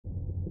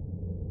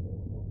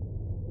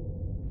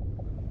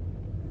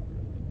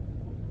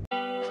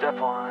Step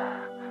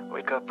 1,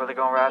 wake up early,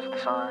 gonna rise with the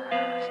sun.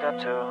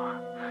 Step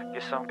 2,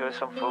 get some good,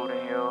 some food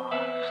in you.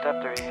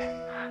 Step 3,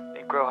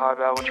 think real hard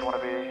about what you wanna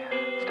be.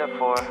 Step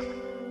 4,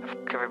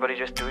 everybody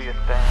just do your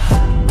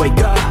thing. Wake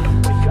up,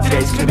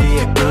 today's gonna be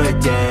a good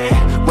day.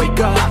 Wake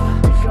up,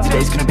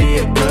 today's gonna be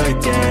a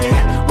good day.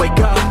 Wake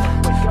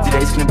up,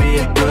 today's gonna be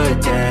a good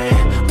day.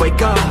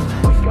 Wake up,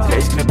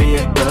 today's gonna be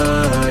a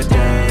good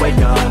day.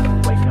 Wake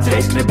up,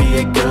 today's gonna be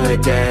a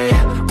good day.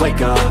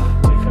 Wake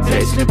up,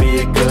 today's gonna be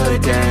a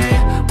good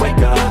day.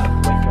 Wake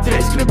up,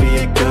 today's gonna be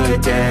a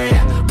good day.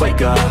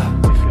 Wake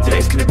up,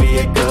 today's gonna be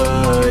a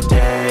good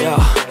day. Yo,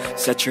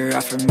 set your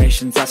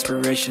affirmations,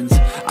 aspirations.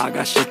 I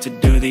got shit to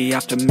do, the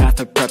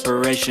aftermath of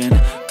preparation.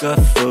 Good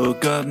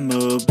food, good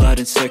mood, blood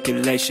in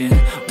circulation.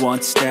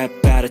 One step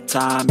at a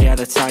time, yeah,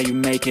 that's how you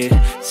make it.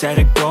 Set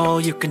a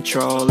goal you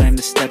control and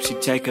the steps you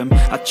take them.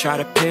 I try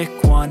to pick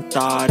one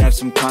thought, have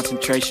some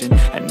concentration.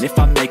 And if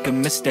I make a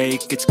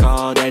mistake, it's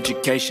called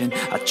education.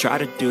 I try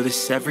to do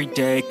this every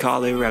day,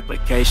 call it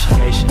replication.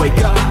 Wake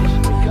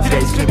up,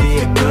 today's gonna be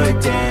a good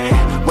day.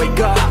 Wake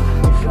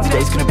up,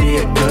 today's gonna be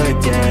a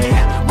good day.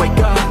 Wake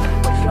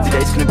up,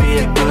 today's gonna be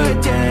a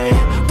good day.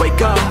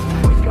 Wake up,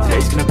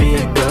 today's gonna be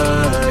a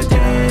good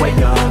day.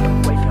 Wake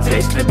up,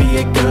 today's gonna be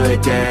a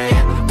good day.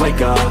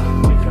 Wake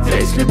up,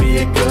 today's gonna be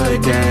a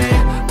good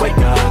day. Wake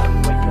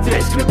up,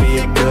 today's gonna be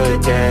a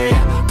good day.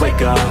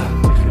 Wake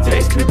up,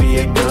 today's gonna be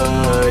a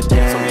good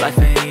day. So life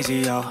ain't easy,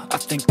 yo, I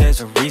think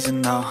there's a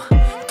reason though.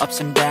 Ups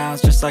and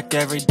downs, just like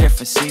every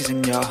different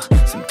season, yo.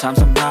 Sometimes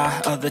I'm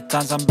high, other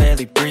times I'm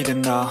barely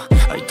breathing, though.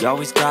 You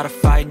always gotta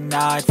fight and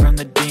hide from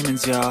the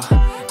demons, yo.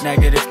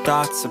 Negative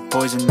thoughts are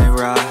poison, they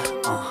rot.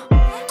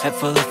 Head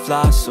full of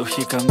flies, so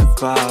here come the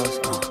clouds.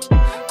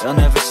 They'll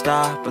never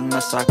stop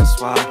unless I can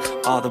swap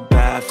all the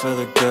bad for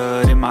the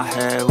good in my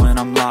head when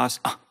I'm lost.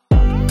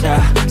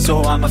 Yeah,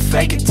 so I'ma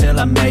fake it till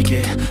I make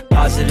it.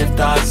 Positive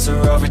thoughts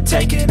are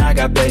overtaken, I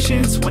got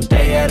patience. One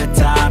day at a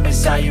time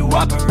is how you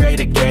operate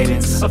a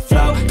cadence. A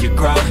flow, you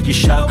grow, you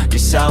show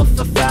yourself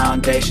a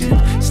foundation.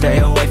 Stay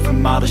away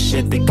from all the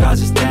shit that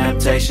causes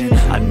temptation.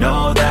 I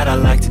know that I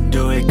like to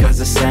do it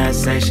cause it's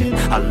sensation.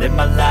 I live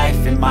my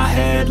life in my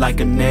head like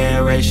a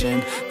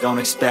narration. Don't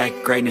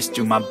expect greatness,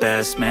 do my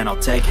best, man, I'll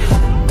take it.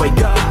 Wake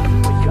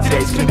up,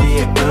 today's gonna be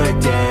a good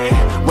day.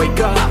 Wake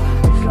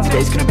up,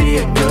 today's gonna be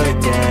a good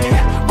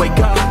day. Wake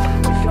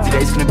up,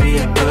 today's gonna be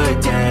a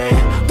good day.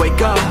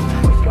 Wake up,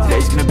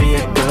 today's gonna be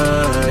a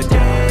good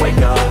day. Wake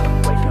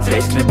up,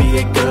 today's gonna be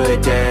a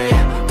good day.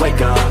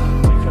 Wake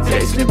up,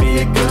 today's gonna be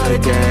a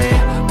good day.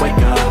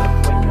 Wake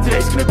up,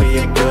 today's gonna be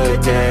a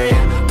good day.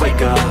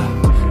 Wake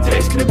up,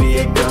 today's gonna be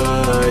a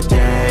good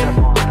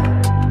day.